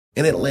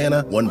In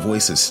Atlanta, one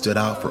voice has stood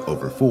out for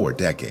over 4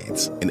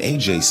 decades. An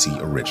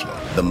AJC original,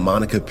 The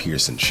Monica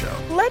Pearson Show.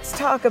 Let's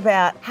talk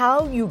about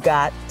how you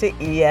got to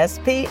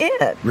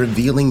ESPN.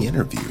 Revealing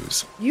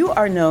interviews. You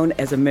are known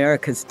as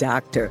America's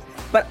doctor,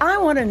 but I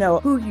want to know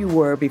who you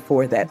were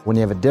before that. When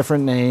you have a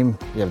different name,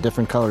 you have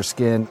different color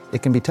skin,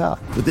 it can be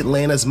tough. With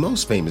Atlanta's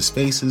most famous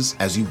faces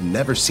as you've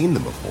never seen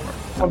them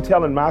before. I'm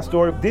telling my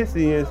story. This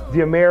is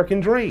the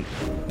American dream.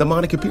 The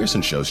Monica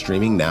Pearson Show,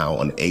 streaming now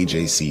on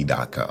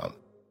AJC.com.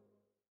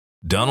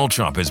 Donald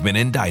Trump has been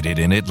indicted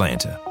in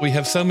Atlanta. We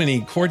have so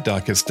many court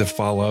dockets to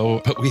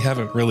follow, but we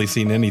haven't really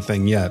seen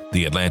anything yet.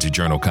 The Atlanta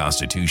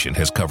Journal-Constitution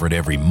has covered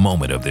every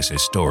moment of this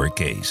historic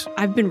case.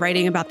 I've been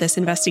writing about this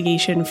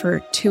investigation for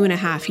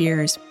 2.5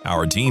 years.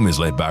 Our team is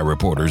led by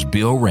reporters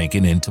Bill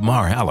Rankin and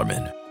Tamar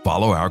Hallerman.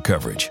 Follow our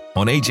coverage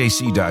on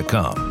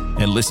AJC.com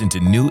and listen to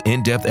new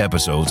in-depth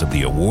episodes of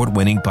the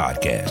award-winning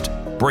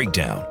podcast,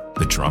 Breakdown,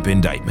 the Trump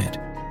Indictment,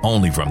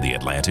 only from the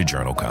Atlanta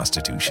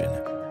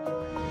Journal-Constitution.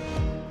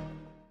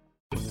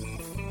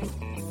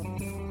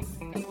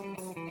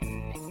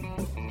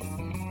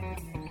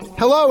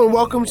 Hello and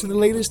welcome to the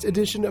latest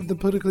edition of the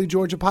Politically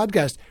Georgia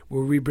podcast,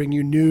 where we bring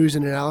you news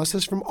and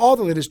analysis from all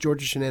the latest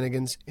Georgia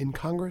shenanigans in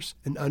Congress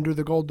and under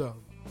the Gold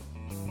Dome.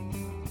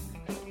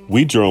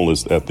 We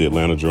journalists at the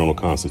Atlanta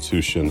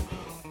Journal-Constitution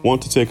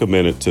want to take a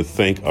minute to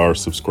thank our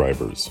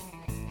subscribers.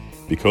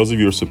 Because of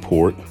your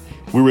support,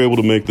 we were able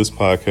to make this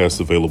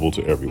podcast available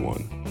to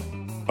everyone.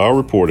 Our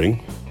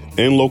reporting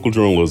and local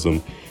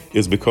journalism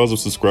is because of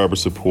subscriber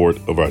support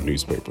of our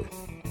newspaper.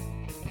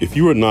 If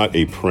you are not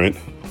a print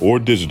or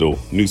digital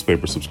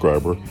newspaper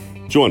subscriber,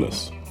 join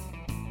us.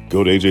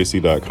 Go to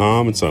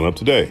AJC.com and sign up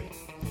today.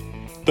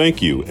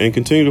 Thank you, and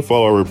continue to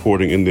follow our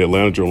reporting in the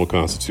Atlanta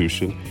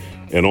Journal-Constitution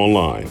and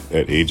online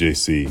at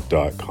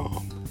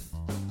AJC.com.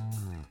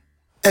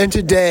 And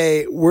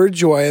today, we're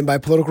joined by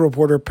political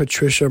reporter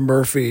Patricia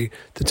Murphy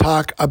to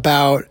talk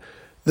about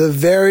the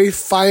very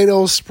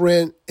final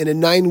sprint in a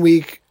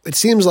 9-week, it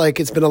seems like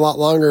it's been a lot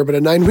longer, but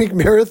a 9-week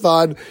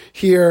marathon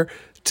here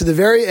to the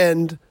very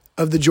end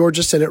of the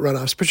Georgia Senate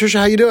runoffs. Patricia,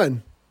 how you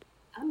doing?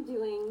 I'm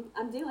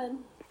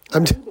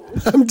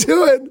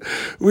doing.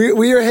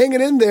 We are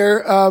hanging in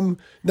there.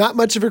 Not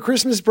much of a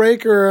Christmas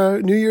break or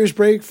a New Year's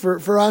break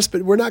for us,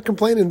 but we're not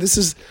complaining. This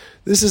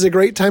is a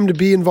great time to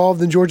be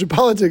involved in Georgia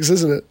politics,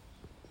 isn't it?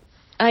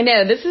 I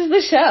know. This is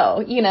the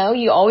show. You know,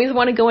 you always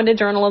want to go into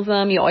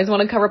journalism. You always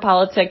want to cover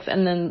politics,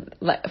 and then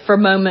for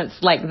moments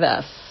like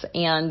this.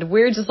 And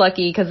we're just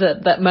lucky because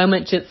that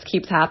moment just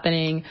keeps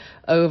happening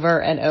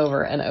over and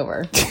over and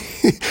over.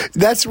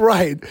 That's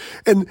right.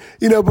 And,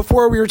 you know,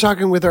 before we were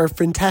talking with our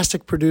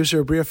fantastic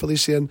producer, Bria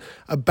Felician,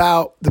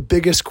 about the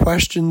biggest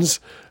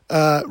questions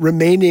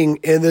remaining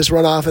in this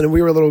runoff, and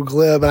we were a little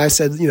glib, and I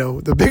said, you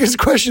know, the biggest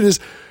question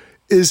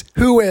is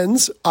who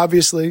wins,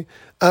 obviously.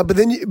 But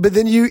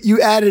then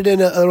you added in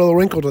a little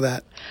wrinkle to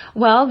that.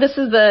 Well, this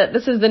is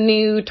the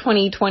new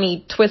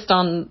 2020 twist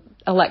on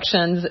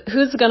elections.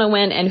 Who's going to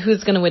win and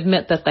who's going to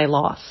admit that they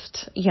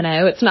lost? You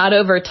know, it's not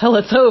over till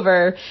it's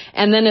over,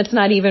 and then it's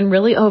not even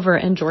really over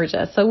in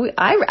Georgia. So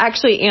I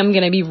actually am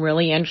going to be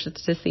really interested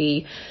to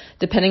see,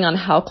 depending on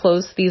how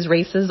close these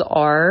races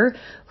are,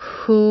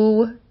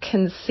 who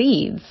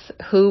concedes,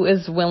 who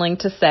is willing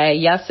to say,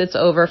 yes, it's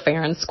over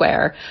fair and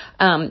square.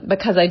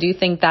 Because I do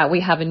think that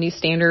we have a new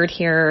standard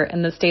here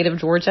in the state of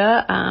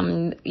Georgia.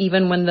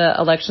 Even when the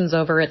election's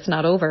over, it's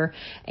not over.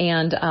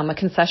 And a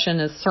concession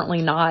is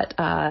certainly not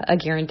a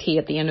guarantee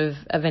at the end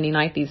of any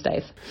night these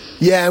days.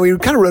 Yeah, we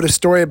kind of wrote a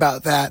story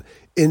about that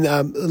in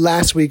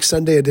last week's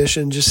Sunday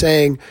edition, just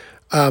saying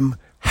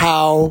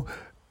how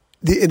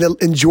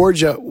in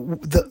Georgia,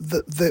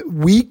 the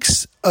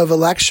weeks of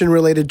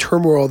election-related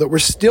turmoil that we're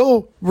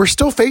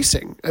still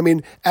facing. I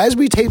mean, as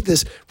we tape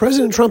this,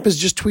 President Trump has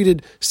just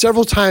tweeted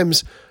several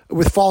times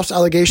with false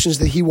allegations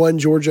that he won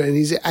Georgia, and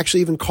he's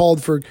actually even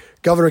called for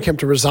Governor Kemp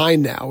to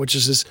resign now, which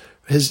is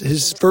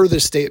his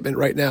furthest statement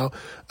right now.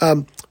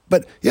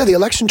 But yeah, the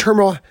election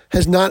turmoil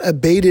has not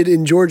abated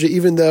in Georgia,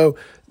 even though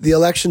the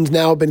election's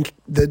now been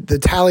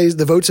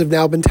the votes have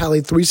now been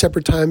tallied 3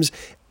 separate times,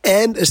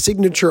 and a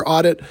signature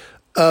audit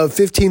of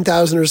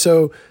 15,000 or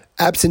so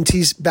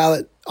absentee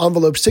ballot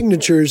envelope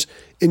signatures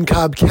in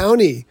Cobb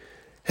County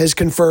has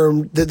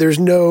confirmed that there's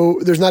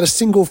not a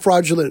single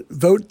fraudulent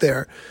vote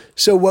there.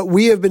 So what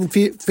we have been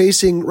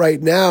facing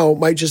right now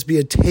might just be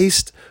a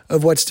taste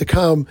of what's to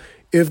come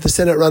if the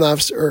Senate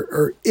runoffs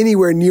are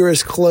anywhere near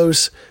as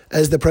close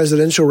as the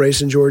presidential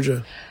race in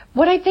Georgia.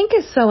 What I think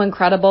is so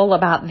incredible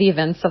about the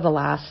events of the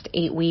last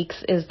 8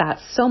 weeks is that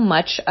so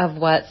much of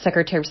what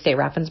Secretary of State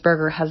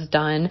Raffensperger has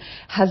done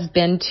has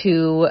been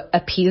to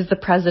appease the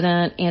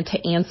president and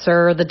to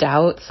answer the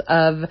doubts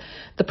of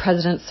the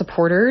president's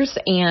supporters.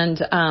 And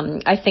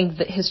I think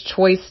that his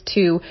choice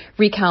to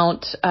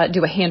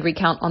do a hand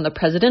recount on the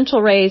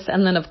presidential race,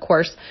 and then, of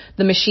course,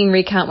 the machine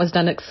recount was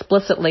done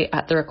explicitly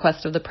at the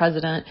request of the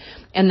president.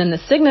 And then the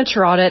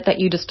signature audit that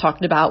you just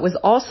talked about was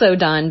also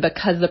done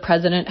because the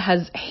president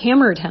has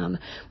hammered him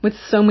with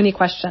so many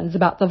questions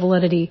about the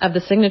validity of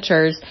the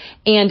signatures.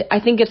 And I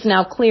think it's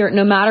now clear,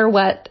 no matter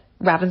what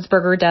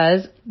Raffensperger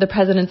does, the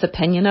president's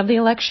opinion of the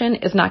election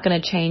is not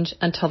going to change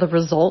until the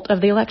result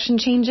of the election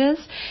changes.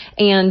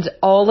 And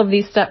all of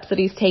these steps that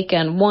he's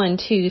taken, 1,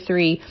 2,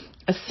 3,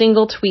 a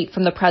single tweet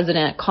from the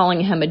president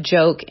calling him a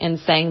joke and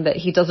saying that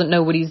he doesn't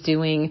know what he's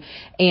doing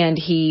and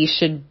he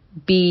should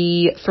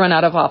be thrown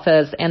out of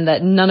office and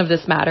that none of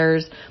this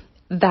matters.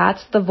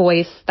 That's the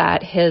voice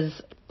that his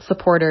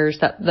supporters,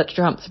 that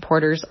Trump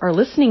supporters are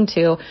listening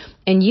to.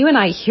 And you and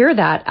I hear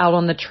that out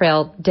on the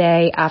trail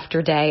day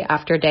after day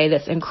after day,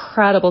 this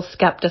incredible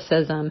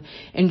skepticism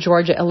in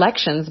Georgia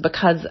elections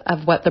because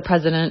of what the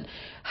president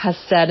has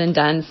said and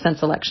done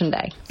since Election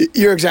Day.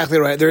 You're exactly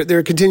right.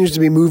 There continues to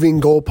be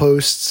moving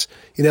goalposts.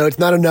 You know, it's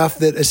not enough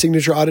that a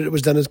signature audit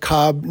was done at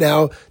Cobb.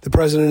 Now the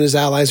president and his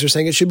allies are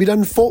saying it should be done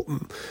in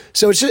Fulton.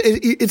 So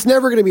it's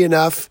never going to be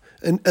enough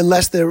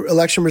unless the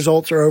election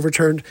results are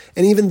overturned.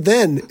 And even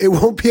then, it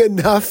won't be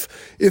enough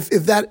if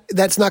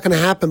that's not going to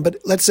happen. But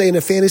let's say in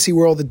a fantasy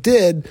world it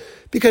did,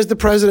 because the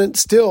president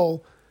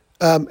still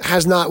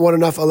has not won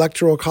enough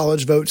electoral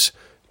college votes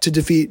to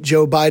defeat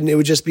Joe Biden. It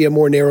would just be a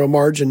more narrow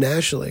margin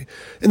nationally.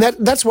 And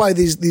that's why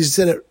these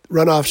Senate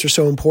runoffs are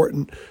so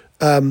important,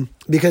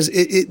 because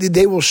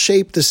they will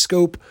shape the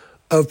scope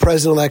of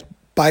President-elect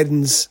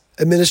Biden's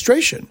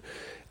administration.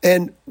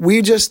 And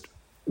we're just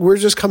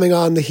coming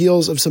on the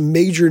heels of some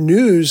major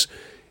news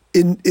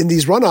in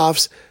these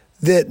runoffs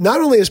that not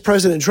only is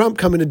President Trump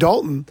coming to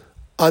Dalton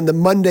on the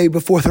Monday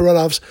before the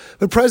runoffs,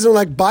 but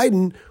President-elect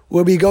Biden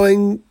will be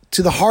going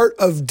to the heart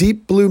of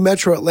deep blue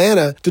metro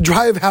Atlanta to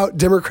drive out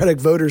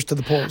Democratic voters to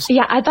the polls.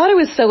 Yeah, I thought it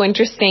was so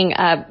interesting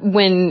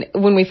when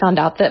we found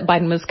out that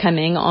Biden was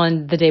coming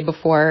on the day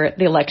before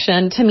the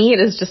election. To me,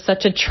 it is just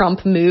such a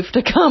Trump move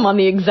to come on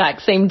the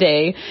exact same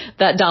day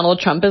that Donald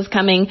Trump is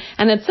coming.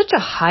 And it's such a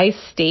high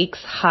stakes,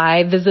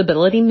 high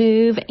visibility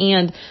move.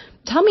 And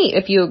tell me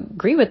if you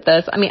agree with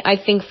this. I mean, I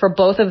think for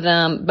both of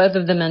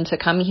the men to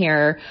come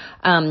here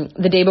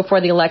the day before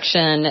the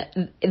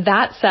election,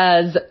 that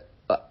says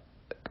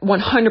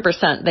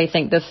 100% they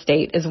think this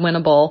state is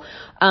winnable.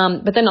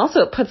 But then also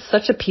it puts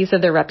such a piece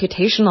of their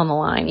reputation on the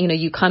line. You know,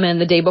 you come in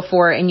the day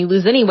before and you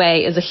lose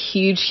anyway is a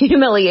huge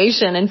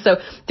humiliation. And so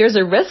there's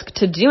a risk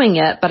to doing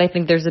it, but I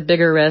think there's a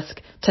bigger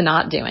risk to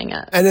not doing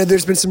it. And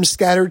there's been some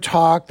scattered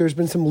talk. There's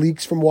been some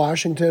leaks from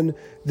Washington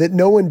that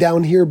no one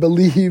down here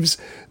believes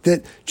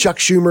that Chuck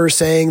Schumer is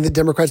saying that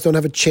Democrats don't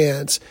have a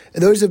chance.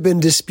 And those have been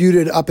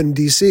disputed up in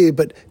D.C.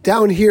 But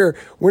down here,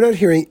 we're not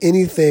hearing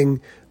anything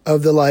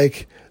of the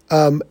like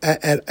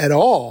at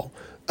all.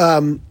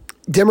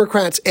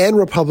 Democrats and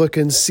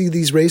Republicans see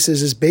these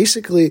races as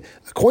basically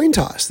a coin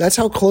toss. That's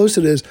how close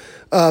it is.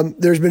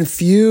 There's been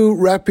few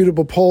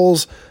reputable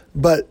polls,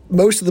 but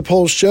most of the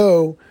polls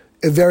show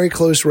a very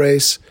close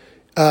race.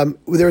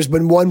 There's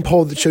been one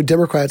poll that showed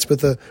Democrats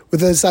with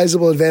a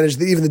sizable advantage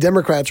that even the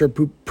Democrats are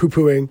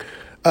poo-pooing.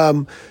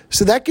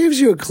 So that gives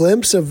you a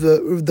glimpse of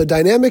the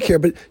dynamic here.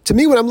 But to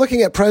me, when I'm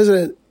looking at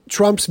President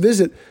Trump's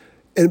visit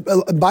and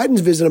Biden's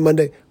visit on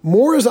Monday,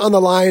 more is on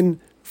the line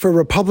for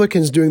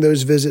Republicans doing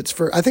those visits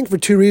I think for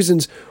two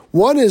reasons.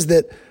 One is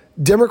that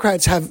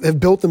Democrats have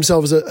built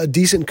themselves a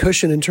decent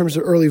cushion in terms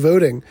of early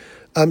voting.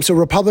 So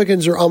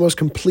Republicans are almost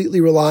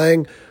completely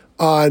relying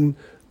on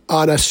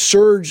a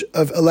surge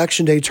of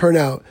Election Day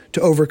turnout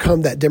to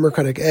overcome that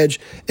Democratic edge.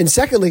 And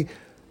secondly,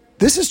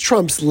 this is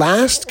Trump's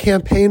last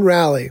campaign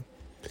rally.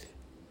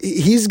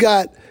 He's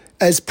got,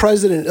 as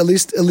president, at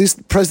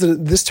least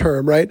president this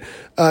term, right?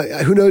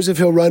 Who knows if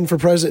he'll run for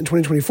president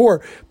in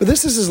 2024? But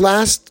this is his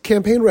last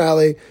campaign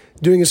rally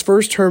during his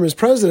first term as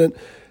president.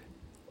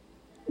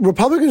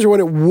 Republicans are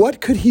wondering,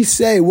 what could he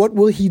say? What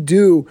will he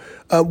do?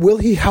 Will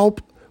he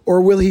help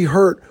or will he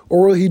hurt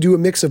or will he do a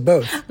mix of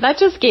both? That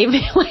just gave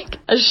me like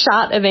a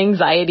shot of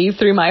anxiety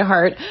through my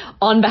heart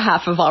on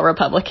behalf of all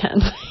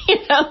Republicans.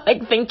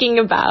 Like thinking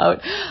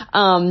about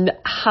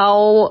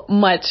how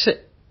much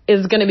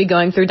is going to be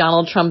going through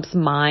Donald Trump's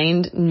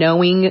mind,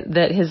 knowing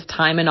that his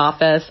time in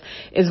office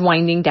is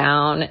winding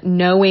down,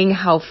 knowing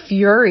how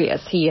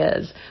furious he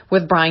is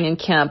with Brian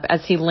Kemp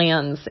as he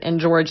lands in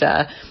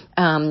Georgia,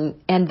 and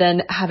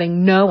then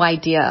having no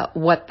idea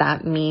what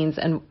that means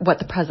and what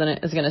the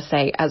president is going to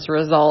say as a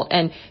result.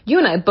 And you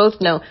and I both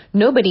know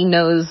nobody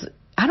knows.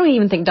 I don't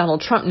even think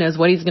Donald Trump knows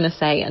what he's going to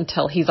say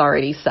until he's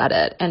already said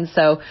it. And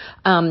so,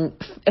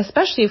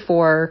 especially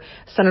for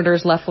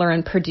Senators Loeffler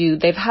and Perdue,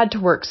 they've had to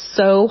work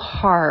so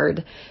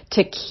hard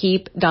to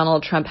keep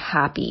Donald Trump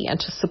happy and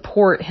to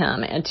support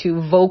him and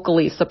to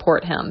vocally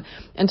support him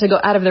and to go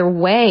out of their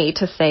way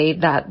to say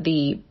that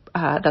the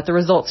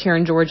results here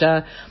in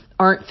Georgia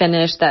aren't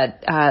finished,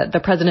 that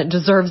the president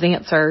deserves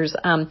answers.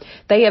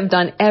 They have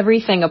done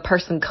everything a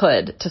person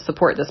could to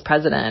support this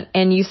president,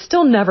 and you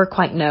still never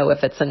quite know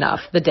if it's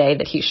enough the day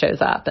that he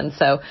shows up. And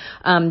so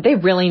they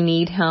really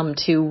need him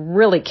to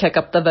really kick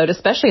up the vote,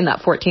 especially in that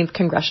 14th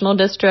congressional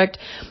district.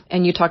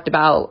 And you talked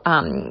about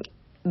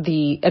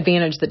the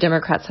advantage that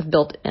Democrats have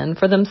built in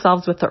for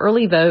themselves with the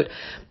early vote.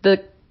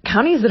 The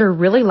counties that are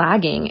really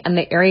lagging, and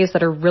the areas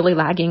that are really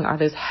lagging are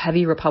those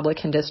heavy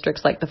Republican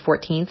districts like the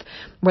 14th,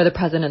 where the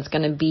president's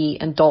going to be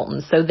in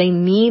Dalton. So they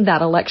need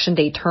that election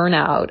day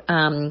turnout.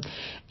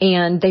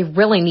 And they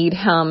really need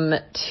him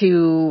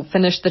to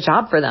finish the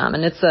job for them.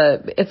 And it's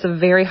a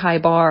very high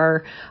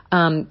bar,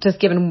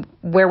 just given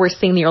where we're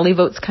seeing the early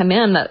votes come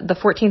in, that the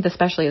 14th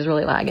especially is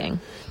really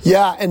lagging.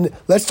 Yeah, and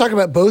let's talk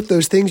about both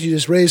those things you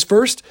just raised.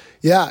 First,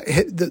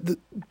 the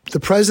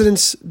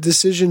president's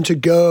decision to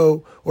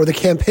go, or the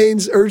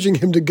campaign's urging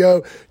him to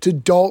go to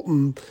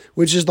Dalton,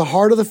 which is the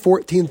heart of the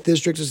 14th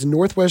district. It's in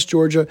Northwest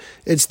Georgia.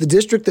 It's the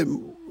district that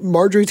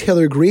Marjorie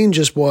Taylor Greene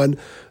just won.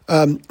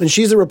 And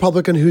she's a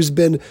Republican who's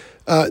been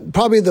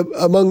probably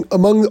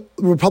among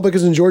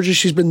Republicans in Georgia,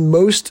 she's been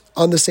most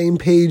on the same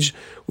page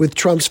with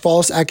Trump's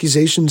false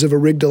accusations of a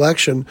rigged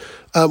election,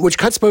 which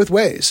cuts both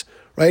ways,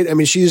 right? I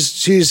mean,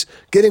 she's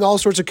getting all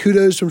sorts of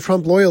kudos from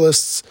Trump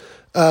loyalists,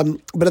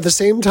 but at the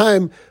same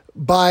time,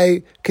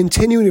 by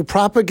continuing to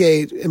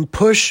propagate and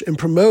push and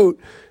promote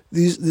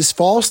this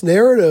false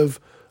narrative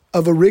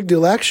of a rigged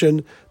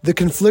election, the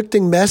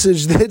conflicting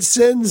message that it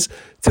sends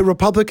to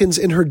Republicans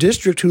in her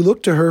district who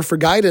look to her for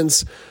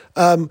guidance,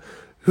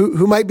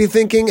 who might be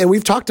thinking, and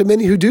we've talked to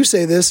many who do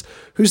say this,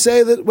 who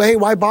say that, well, hey,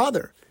 why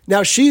bother?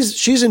 Now,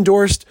 she's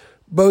endorsed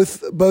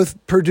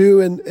both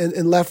Perdue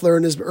and Loeffler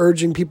and is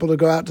urging people to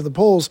go out to the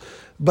polls,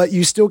 but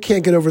you still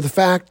can't get over the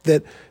fact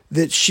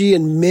that she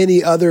and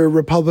many other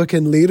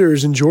Republican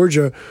leaders in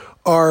Georgia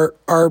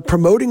are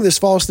promoting this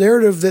false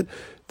narrative that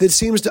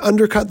seems to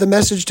undercut the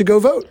message to go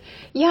vote.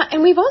 Yeah,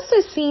 and we've also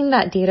seen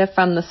that data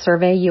from the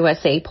Survey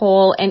USA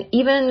poll, and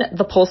even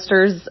the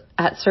pollsters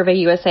at Survey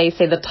USA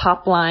say the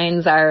top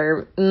lines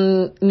are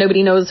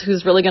nobody knows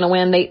who's really going to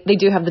win. They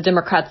do have the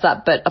Democrats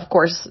up, but of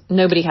course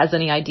nobody has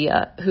any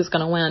idea who's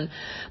going to win.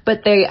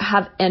 But they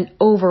have an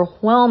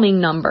overwhelming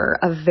number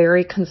of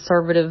very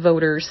conservative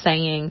voters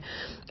saying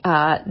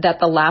that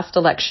the last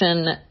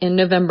election in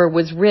November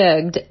was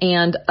rigged,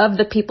 and of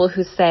the people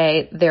who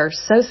say they're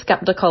so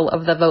skeptical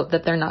of the vote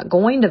that they're not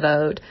going to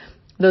vote,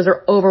 those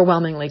are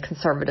overwhelmingly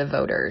conservative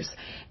voters.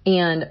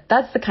 And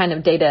that's the kind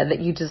of data that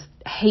you just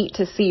hate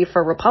to see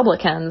for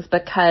Republicans,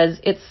 because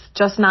it's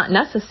just not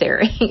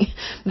necessary.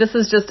 This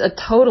is just a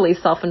totally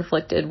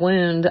self-inflicted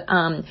wound.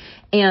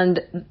 And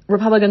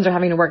Republicans are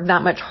having to work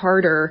that much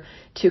harder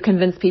to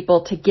convince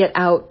people to get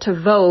out to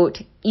vote,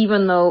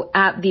 even though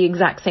at the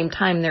exact same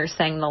time they're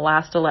saying the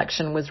last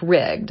election was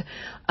rigged.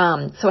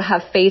 So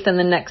have faith in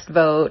the next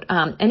vote.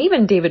 And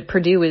even David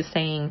Perdue is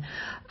saying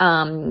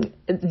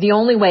the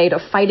only way to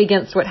fight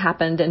against what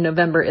happened in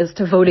November is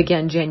to vote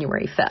again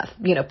January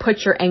 5th.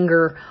 Put your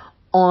anger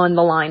on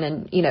the line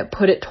and,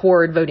 put it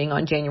toward voting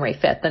on January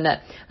 5th. And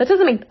that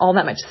doesn't make all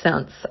that much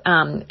sense.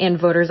 And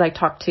voters I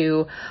talk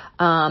to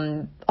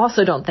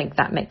also don't think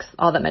that makes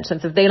all that much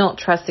sense. If they don't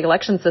trust the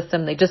election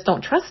system, they just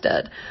don't trust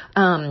it.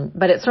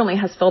 But it certainly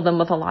has filled them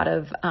with a lot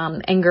of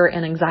anger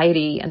and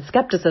anxiety and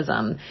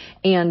skepticism.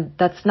 And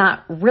that's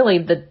not really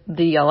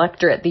the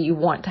electorate that you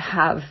want to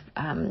have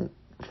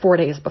 4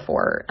 days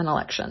before an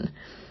election.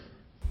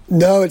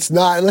 No, it's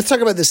not. And let's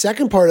talk about the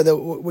second part of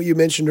what you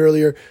mentioned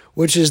earlier,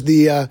 which is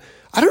a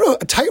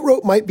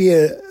tightrope might be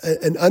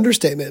an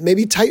understatement.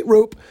 Maybe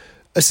tightrope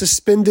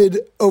suspended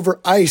over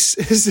ice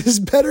is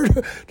better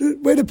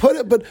way to put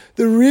it. But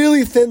the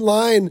really thin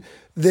line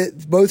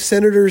that both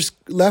Senators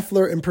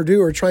Loeffler and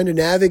Perdue are trying to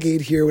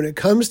navigate here when it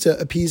comes to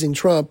appeasing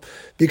Trump,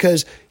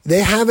 because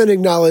they haven't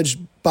acknowledged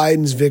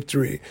Biden's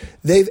victory.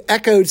 They've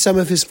echoed some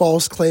of his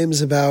false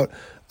claims about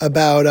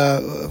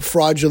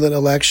fraudulent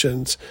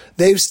elections.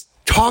 They've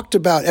talked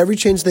about every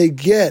chance they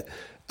get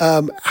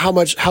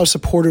how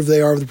supportive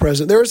they are of the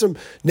president. There were some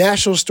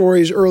national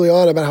stories early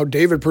on about how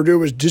David Perdue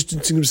was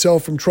distancing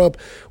himself from Trump,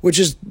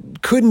 which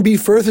couldn't be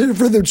further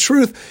from the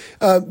truth.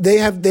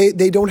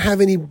 They don't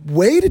have any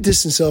way to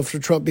distance themselves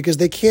from Trump because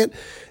they can't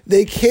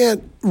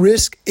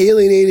risk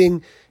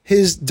alienating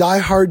his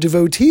diehard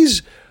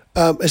devotees,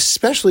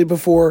 especially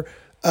before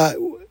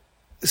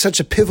such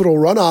a pivotal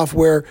runoff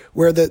where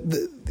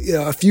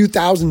a few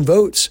thousand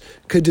votes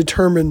could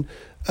determine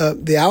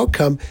the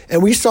outcome.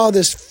 And we saw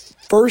this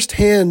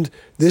firsthand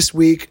this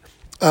week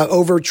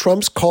over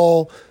Trump's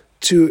call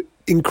to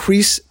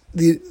increase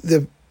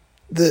the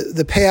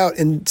payout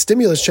in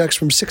stimulus checks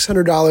from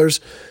 $600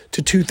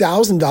 to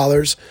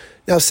 $2,000.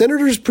 Now,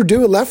 Senators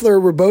Perdue and Loeffler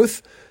were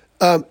both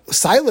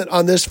silent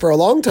on this for a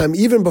long time,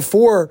 even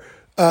before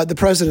the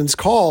president's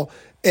call.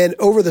 And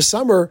over the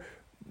summer,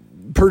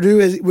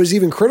 Perdue was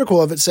even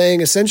critical of it,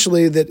 saying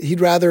essentially that he'd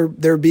rather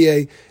there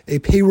be a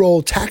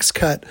payroll tax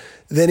cut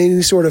than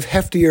any sort of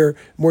heftier,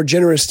 more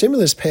generous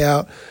stimulus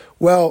payout.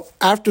 Well,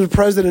 after the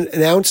president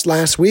announced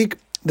last week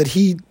that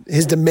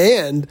his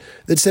demand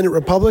that Senate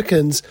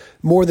Republicans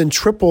more than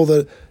triple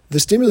the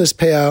stimulus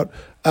payout,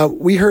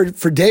 we heard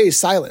for days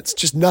silence,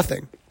 just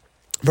nothing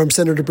from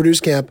Senator Perdue's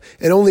camp,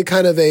 and only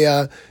kind of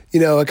a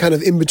kind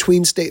of in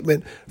between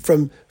statement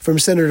from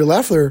Senator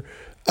Loeffler.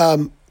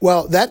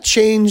 Well, that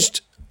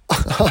changed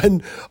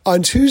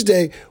on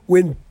Tuesday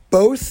when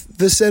both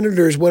the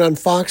senators went on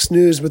Fox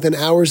News within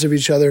hours of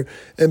each other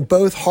and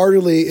both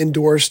heartily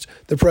endorsed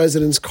the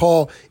president's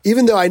call,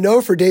 even though I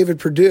know for David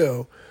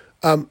Perdue,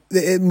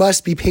 it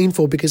must be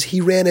painful because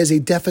he ran as a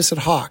deficit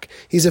hawk.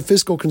 He's a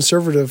fiscal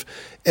conservative,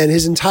 and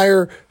his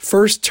entire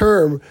first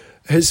term,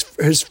 his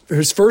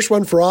first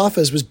run for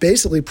office was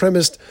basically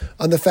premised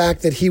on the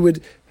fact that he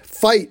would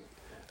fight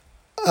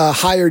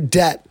higher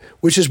debt,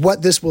 which is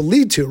what this will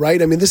lead to,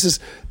 right? I mean, this is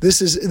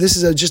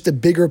just a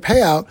bigger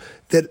payout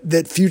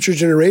that future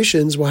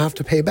generations will have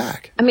to pay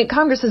back. I mean,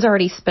 Congress has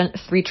already spent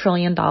 $3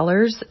 trillion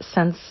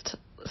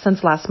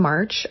since last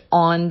March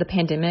on the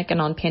pandemic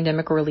and on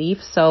pandemic relief.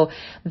 So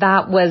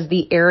that was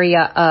the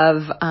area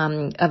of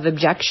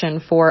objection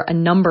for a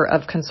number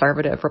of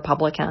conservative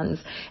Republicans.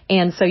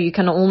 And so you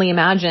can only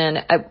imagine,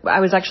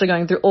 I was actually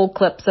going through old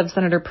clips of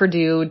Senator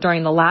Perdue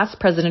during the last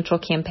presidential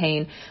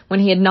campaign when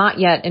he had not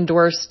yet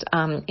endorsed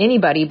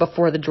anybody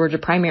before the Georgia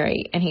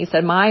primary. And he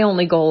said, my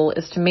only goal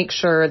is to make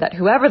sure that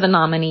whoever the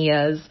nominee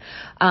is,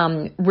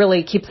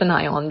 really keeps an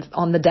eye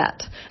on the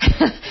debt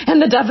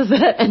and the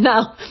deficit. And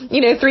now,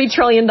 $3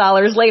 trillion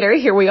later,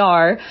 here we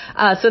are.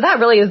 So that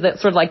really is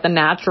sort of like the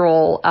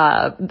natural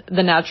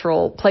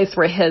place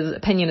where his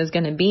opinion is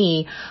going to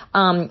be.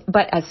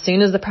 But as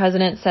soon as the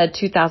president said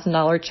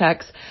 $2,000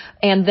 checks,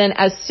 and then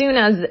as soon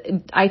as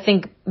I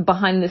think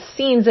behind the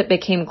scenes, it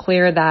became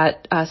clear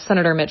that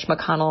Senator Mitch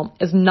McConnell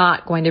is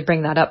not going to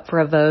bring that up for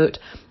a vote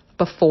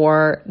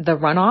before the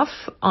runoff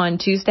on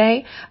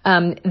Tuesday,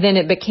 then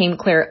it became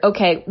clear,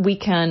 okay, we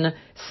can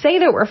say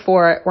that we're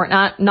for it. We're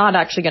not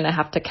actually going to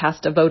have to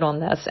cast a vote on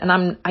this.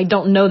 And I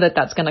don't know that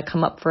that's going to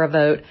come up for a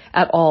vote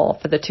at all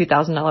for the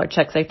 $2,000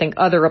 checks. I think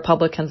other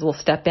Republicans will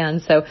step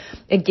in. So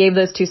it gave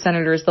those two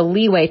senators the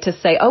leeway to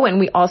say, oh, and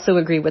we also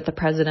agree with the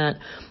president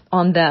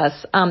on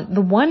this.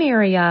 The one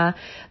area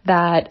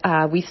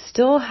that we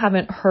still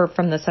haven't heard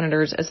from the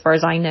senators, as far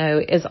as I know,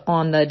 is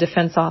on the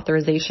defense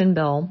authorization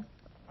bill,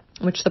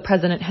 which the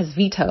president has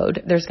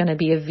vetoed. There's going to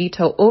be a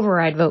veto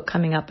override vote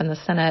coming up in the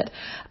Senate.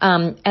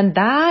 And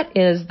that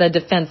is the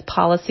defense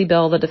policy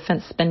bill, the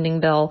defense spending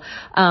bill.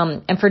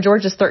 And for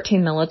Georgia's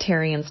 13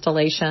 military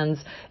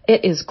installations,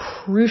 it is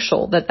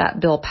crucial that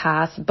bill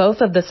pass.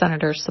 Both of the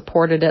senators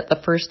supported it the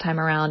first time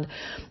around.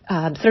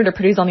 Senator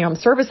Perdue's on the Armed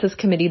Services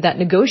Committee that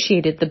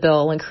negotiated the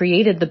bill and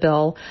created the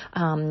bill,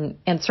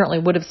 and certainly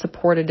would have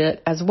supported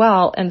it as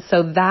well. And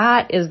so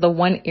that is the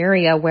one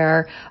area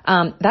where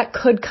that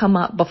could come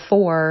up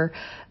before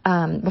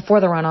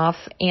the runoff,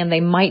 and they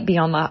might be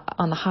on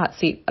the hot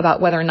seat about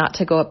whether or not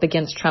to go up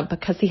against Trump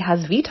because he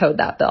has vetoed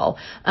that bill.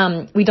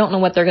 We don't know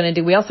what they're going to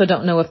do. We also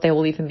don't know if they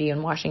will even be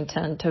in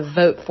Washington to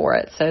vote for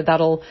it. So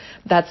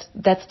that's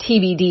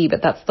TBD,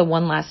 but that's the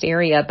one last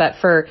area. But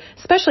for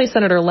especially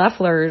Senator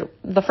Loeffler,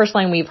 the first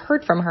line we've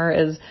heard from her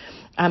is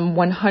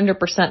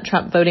 100%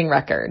 Trump voting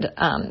record.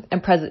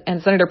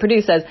 And Senator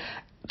Perdue says,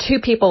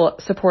 2 people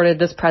supported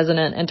this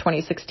president in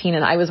 2016,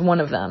 and I was one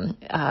of them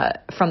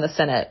from the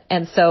Senate.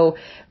 And so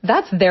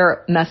that's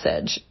their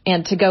message.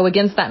 And to go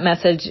against that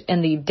message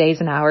in the days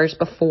and hours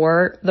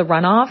before the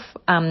runoff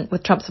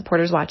with Trump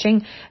supporters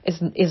watching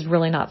is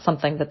really not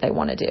something that they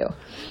want to do.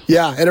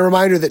 Yeah, and a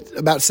reminder that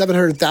about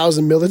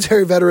 700,000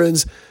 military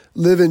veterans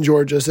live in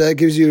Georgia. So that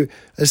gives you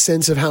a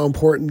sense of how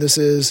important this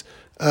is,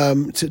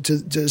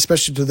 to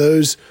especially to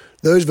those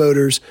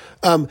voters.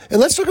 And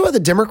let's talk about the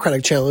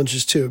Democratic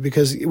challenges too,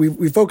 because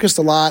we focused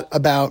a lot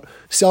about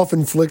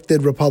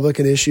self-inflicted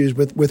Republican issues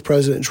with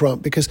President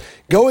Trump, because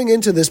going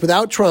into this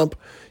without Trump,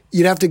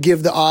 you'd have to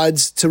give the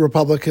odds to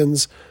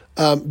Republicans,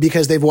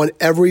 because they've won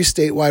every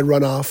statewide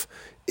runoff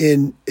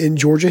in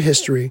Georgia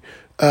history.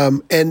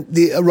 And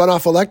the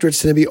runoff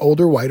electorates tend to be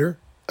older, whiter,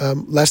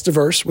 less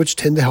diverse, which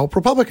tend to help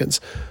Republicans.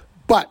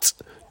 But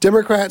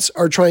Democrats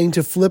are trying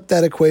to flip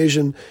that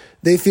equation.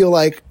 They feel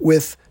like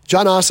with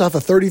John Ossoff, a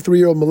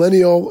 33-year-old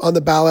millennial on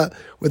the ballot,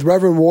 with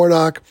Reverend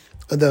Warnock,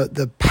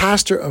 the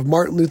pastor of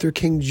Martin Luther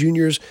King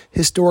Jr.'s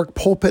historic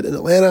pulpit in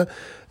Atlanta,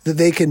 that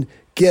they can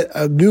get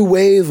a new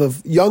wave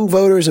of young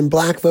voters and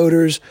black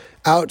voters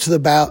out to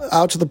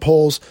the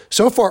polls.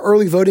 So far,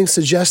 early voting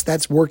suggests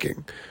that's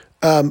working.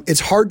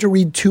 It's hard to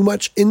read too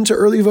much into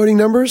early voting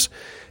numbers.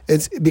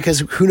 It's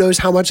because who knows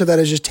how much of that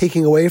is just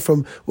taking away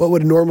from what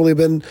would have normally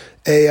been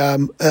a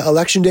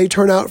election day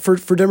turnout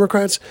for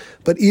Democrats.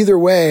 But either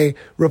way,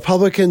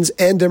 Republicans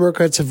and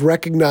Democrats have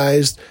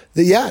recognized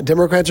that,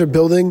 Democrats are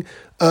building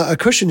a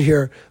cushion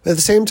here. But at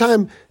the same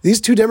time,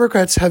 these two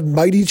Democrats have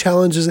mighty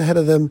challenges ahead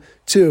of them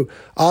too.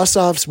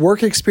 Ossoff's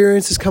work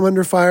experience has come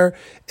under fire.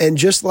 And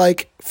just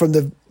like from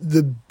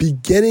the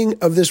beginning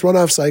of this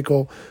runoff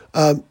cycle,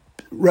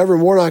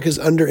 Reverend Warnock is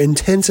under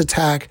intense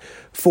attack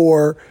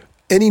for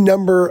any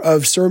number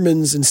of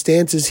sermons and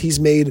stances he's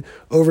made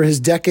over his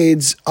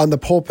decades on the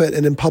pulpit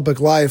and in public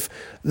life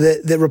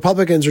that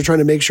Republicans are trying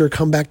to make sure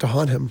come back to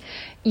haunt him.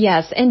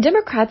 Yes, and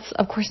Democrats,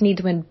 of course, need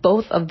to win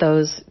both of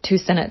those 2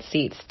 Senate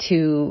seats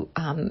to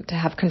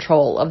have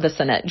control of the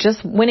Senate.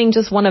 Just winning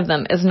just one of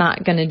them is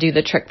not going to do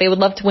the trick. They would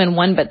love to win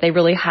one, but they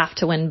really have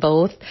to win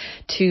both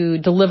to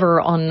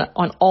deliver on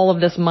all of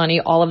this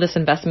money, all of this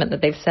investment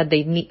that they've said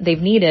they've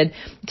needed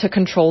to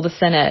control the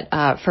Senate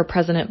for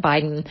President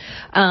Biden.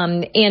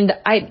 And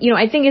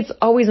I think it's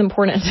always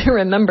important to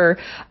remember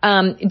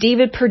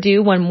David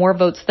Perdue won more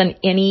votes than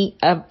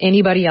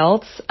anybody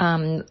else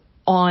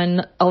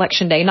on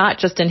Election Day, not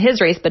just in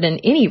his race, but in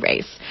any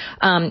race.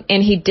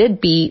 And he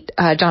did beat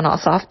Jon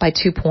Ossoff by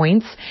 2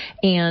 points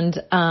and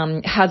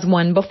has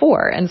won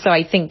before. And so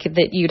I think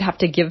that you'd have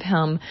to give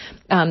him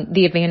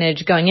the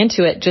advantage going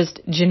into it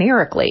just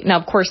generically. Now,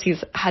 of course,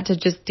 he's had to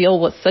just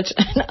deal with such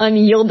an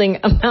unyielding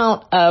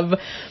amount of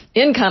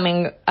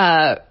incoming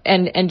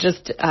and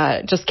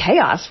just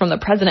chaos from the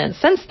president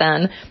since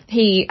then.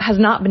 He has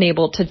not been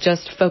able to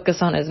just focus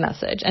on his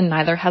message, and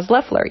neither has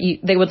Loeffler.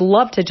 They would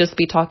love to just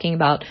be talking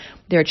about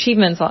their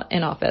achievements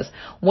in office,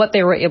 what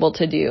they were able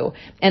to do,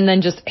 and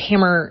then just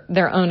hammer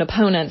their own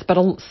opponents. But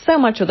so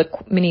much of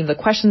many of the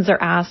questions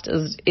they're asked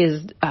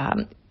is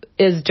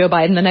Joe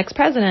Biden the next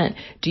president?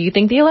 Do you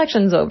think the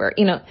election's over?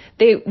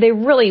 They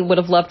really would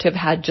have loved to have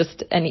had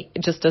just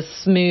a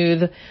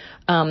smooth,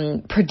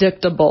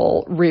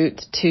 predictable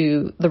route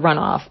to the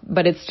runoff,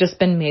 but it's just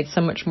been made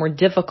so much more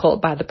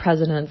difficult by the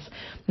president's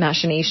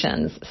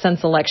machinations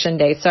since Election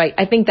Day. So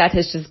I think that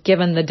has just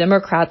given the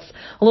Democrats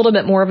a little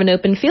bit more of an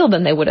open field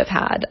than they would have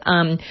had.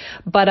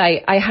 But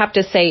I have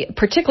to say,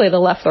 particularly the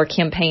Loeffler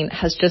campaign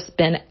has just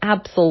been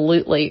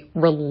absolutely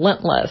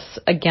relentless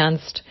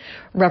against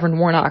Reverend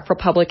Warnock.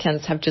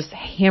 Republicans have just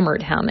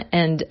hammered him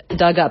and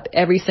dug up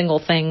every single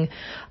thing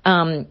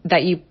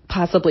that you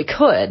possibly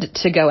could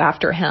to go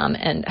after him,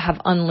 and have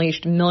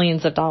unleashed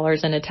millions of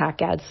dollars in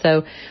attack ads.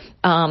 So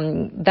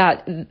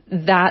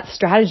that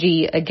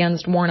strategy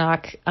against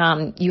Warnock,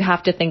 you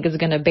have to think is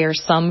going to bear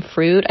some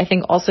fruit. I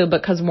think also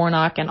because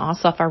Warnock and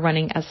Ossoff are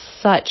running as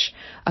such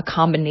a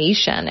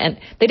combination, and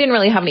they didn't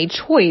really have any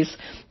choice,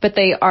 but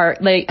they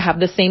have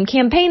the same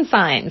campaign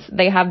signs.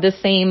 They have the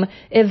same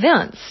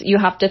events. You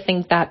have to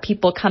think that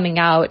people coming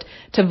out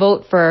to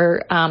vote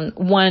for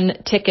one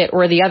ticket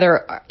or the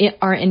other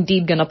are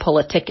indeed going to pull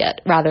a ticket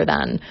rather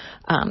than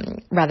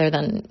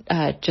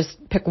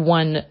just pick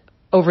one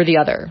over the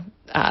other.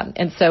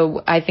 And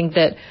so I think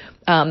that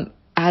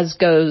as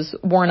goes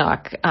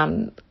Warnock,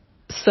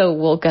 so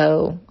will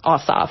go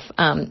Ossoff.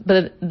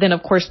 But then,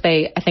 of course,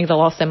 I think they'll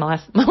also, my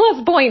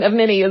last point of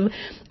many is,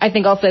 I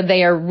think also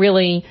they are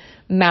really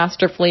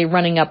masterfully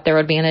running up their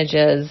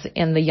advantages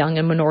in the young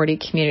and minority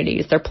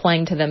communities. They're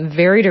playing to them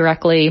very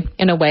directly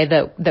in a way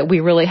that we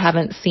really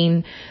haven't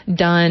seen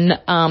done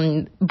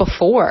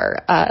before.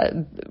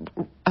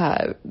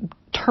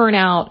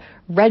 Turnout,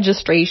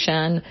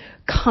 registration,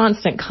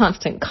 constant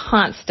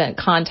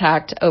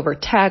contact over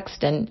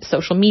text and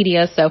social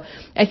media. So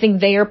I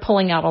think they are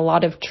pulling out a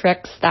lot of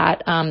tricks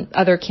that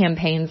other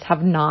campaigns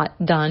have not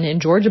done in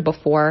Georgia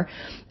before.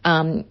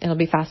 It'll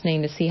be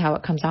fascinating to see how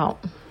it comes out.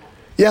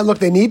 Yeah, look,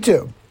 they need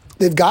to.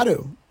 They've got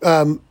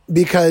to,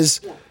 because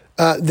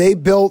they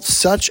built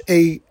such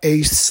a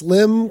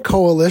slim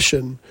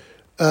coalition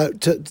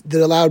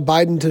that allowed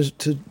Biden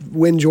to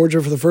win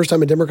Georgia for the first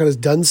time. A Democrat has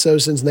done so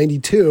since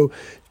 92,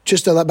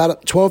 just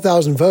about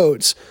 12,000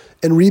 votes.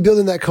 And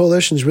rebuilding that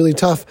coalition is really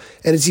tough.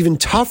 And it's even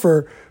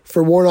tougher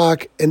for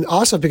Warnock and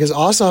Ossoff, because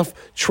Ossoff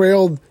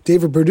trailed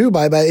David Perdue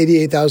by about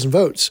 88,000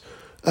 votes.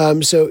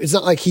 So it's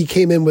not like he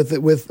came in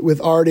with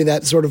already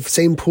that sort of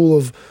same pool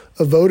of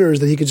voters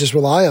that he could just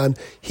rely on.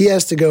 He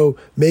has to go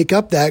make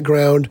up that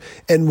ground.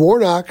 And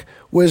Warnock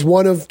was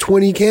one of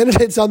 20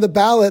 candidates on the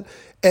ballot,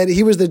 and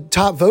he was the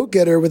top vote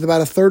getter with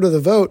about a third of the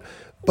vote.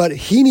 But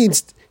he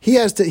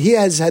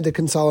has had to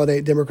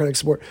consolidate Democratic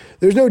support.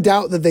 There's no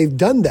doubt that they've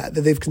done that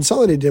they've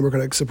consolidated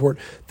Democratic support.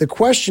 The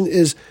question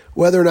is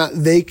whether or not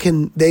they've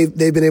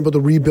been able to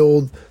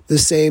rebuild the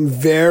same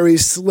very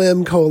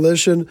slim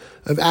coalition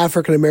of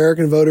African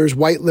American voters,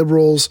 white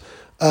liberals,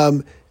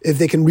 if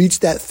they can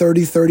reach that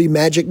 30-30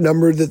 magic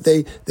number that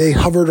they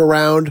hovered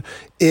around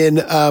in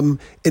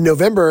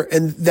November.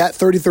 And that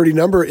 30-30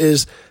 number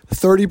is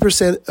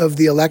 30% of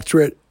the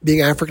electorate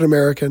being African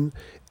American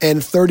and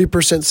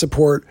 30%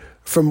 support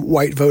from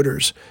white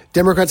voters.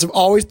 Democrats have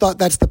always thought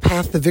that's the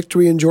path to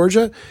victory in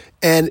Georgia.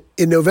 And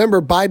in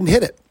November, Biden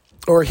hit it,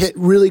 or hit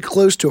really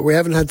close to it. We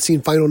haven't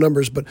seen final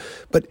numbers, but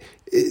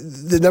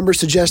the numbers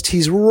suggest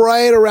he's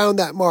right around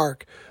that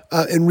mark.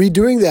 And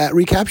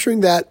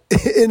recapturing that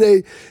in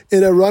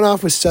a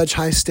runoff with such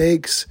high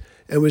stakes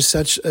and with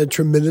such a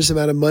tremendous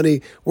amount of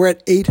money. We're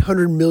at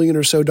 $800 million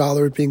or so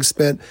dollars being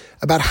spent,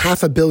 about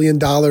 $500 million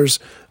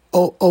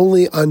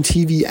only on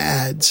TV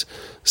ads.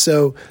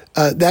 So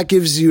that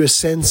gives you a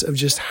sense of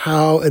just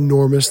how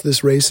enormous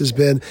this race has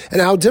been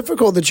and how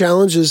difficult the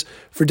challenge is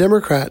for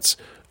Democrats.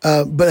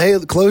 But hey,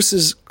 close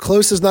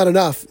is not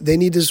enough. They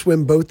need to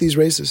swim both these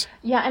races.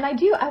 Yeah, and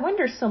I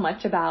wonder so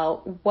much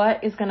about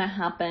what is going to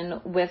happen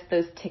with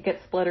those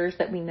ticket splitters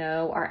that we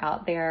know are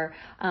out there,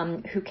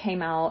 who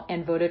came out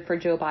and voted for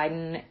Joe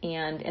Biden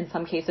and in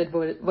some cases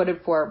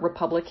voted for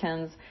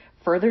Republicans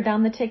further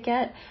down the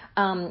ticket.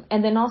 And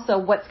then also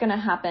what's going to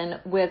happen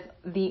with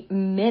the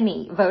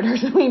many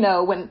voters we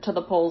know went to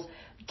the polls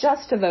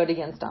just to vote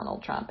against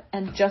Donald Trump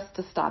and just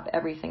to stop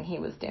everything he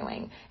was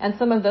doing. And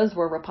some of those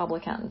were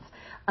Republicans.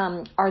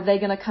 Are they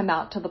going to come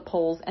out to the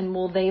polls and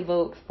will they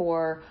vote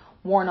for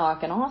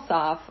Warnock and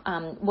Ossoff?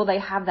 Will they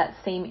have that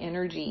same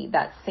energy,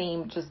 that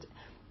same just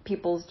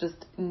people's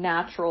just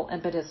natural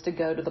impetus to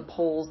go to the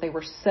polls? They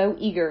were so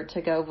eager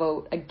to go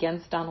vote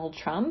against Donald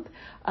Trump.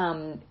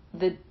 I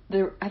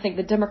think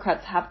the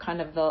Democrats have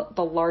kind of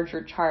the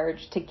larger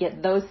charge to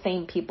get those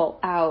same people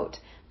out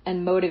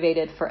and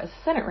motivated for a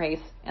Senate race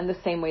in the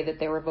same way that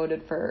they were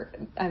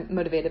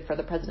motivated for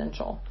the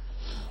presidential.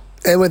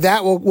 And with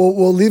that,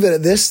 we'll leave it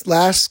at this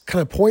last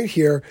kind of point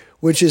here,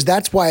 which is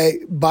that's why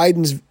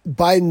Biden's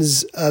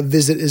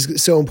visit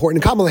is so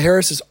important. And Kamala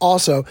Harris is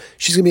also,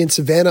 she's going to be in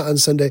Savannah on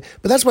Sunday.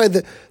 But that's why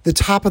the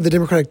top of the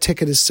Democratic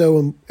ticket is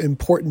so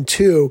important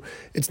too.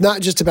 It's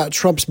not just about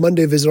Trump's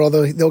Monday visit,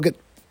 although they'll get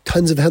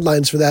tons of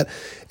headlines for that.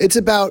 It's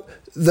about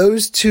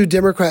those two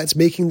Democrats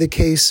making the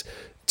case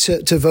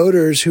to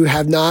voters who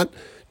have not,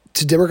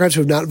 to Democrats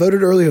who have not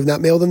voted early, who have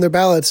not mailed in their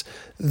ballots,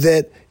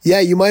 that, yeah,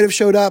 you might have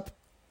showed up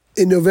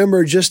in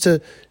November just to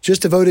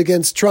vote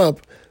against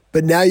Trump,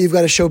 but now you've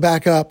got to show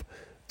back up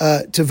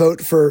to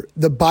vote for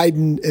the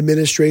Biden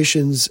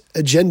administration's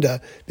agenda,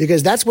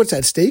 because that's what's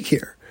at stake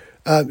here.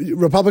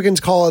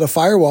 Republicans call it a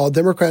firewall.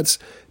 Democrats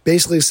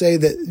basically say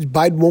that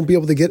Biden won't be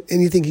able to get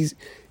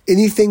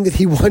anything that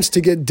he wants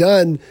to get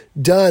done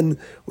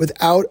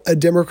without a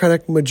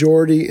Democratic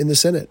majority in the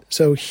Senate.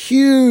 So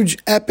huge,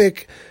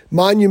 epic,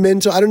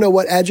 monumental, I don't know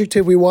what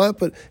adjective we want,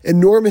 but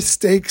enormous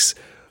stakes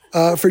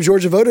for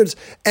Georgia voters.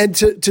 And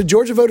to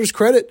Georgia voters'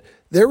 credit,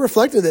 they're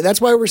reflecting that. That's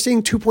why we're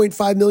seeing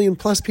 2.5 million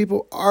plus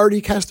people already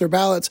cast their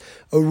ballots,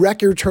 a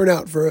record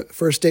turnout for a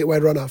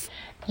statewide runoff.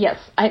 Yes,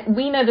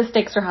 we know the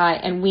stakes are high,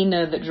 and we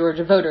know that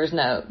Georgia voters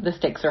know the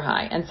stakes are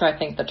high. And so I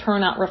think the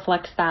turnout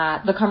reflects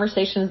that. The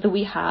conversations that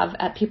we have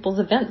at people's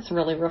events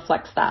really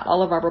reflects that.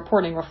 All of our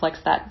reporting reflects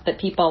that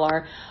people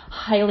are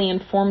highly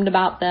informed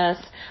about this,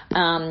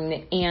 and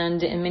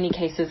in many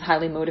cases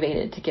highly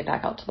motivated to get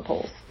back out to the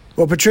polls.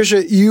 Well,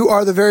 Patricia, you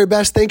are the very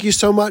best. Thank you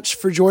so much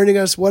for joining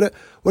us. What a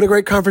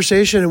great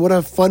conversation, and what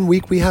a fun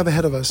week we have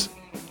ahead of us.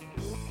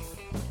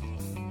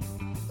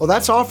 Well,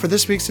 that's all for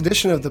this week's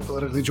edition of the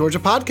Politically Georgia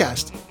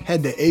podcast.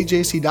 Head to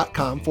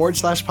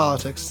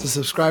ajc.com/politics to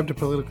subscribe to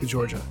Politically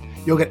Georgia.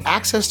 You'll get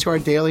access to our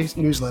daily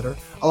newsletter,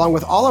 along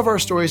with all of our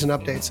stories and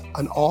updates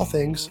on all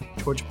things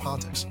Georgia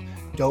politics.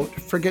 Don't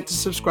forget to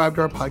subscribe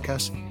to our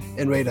podcast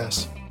and rate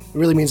us. It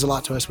really means a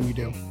lot to us when you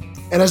do.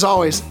 And as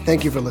always,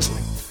 thank you for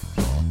listening.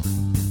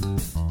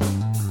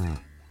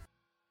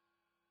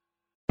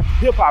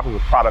 Hip-hop is a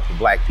product of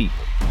black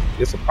people.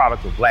 It's a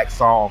product of black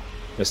song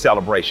and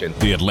celebration.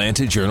 The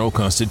Atlanta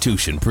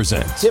Journal-Constitution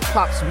presents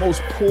hip-hop's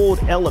most pulled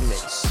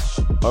elements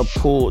are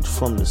pulled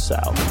from the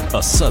South.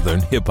 A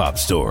Southern hip-hop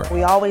story.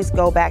 We always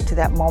go back to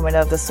that moment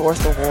of the Source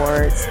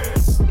Awards.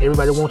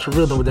 Everybody wants your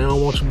rhythm, but they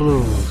don't want your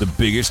blues. The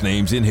biggest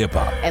names in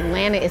hip-hop.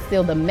 Atlanta is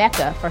still the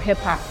mecca for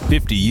hip-hop.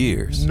 50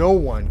 years. No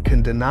one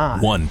can deny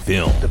one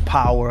film. The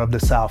power of the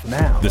South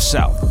now. The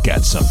South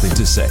got something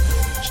to say.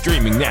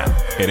 Streaming now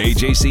at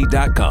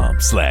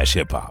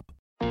ajc.com/hiphop.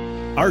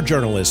 Our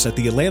journalists at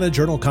the Atlanta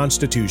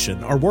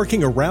Journal-Constitution are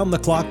working around the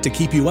clock to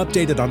keep you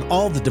updated on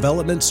all the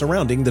developments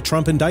surrounding the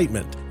Trump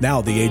indictment. Now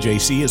the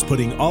AJC is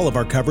putting all of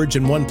our coverage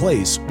in one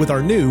place with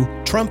our new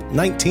Trump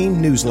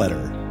 19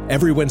 newsletter.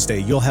 Every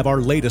Wednesday, you'll have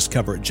our latest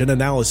coverage and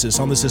analysis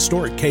on this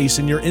historic case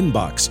in your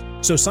inbox.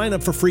 So sign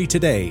up for free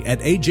today at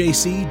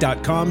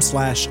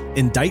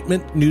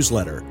ajc.com/indictment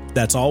newsletter.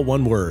 That's all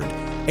one word.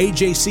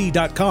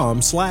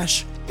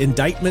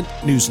 ajc.com/indictment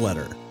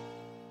newsletter.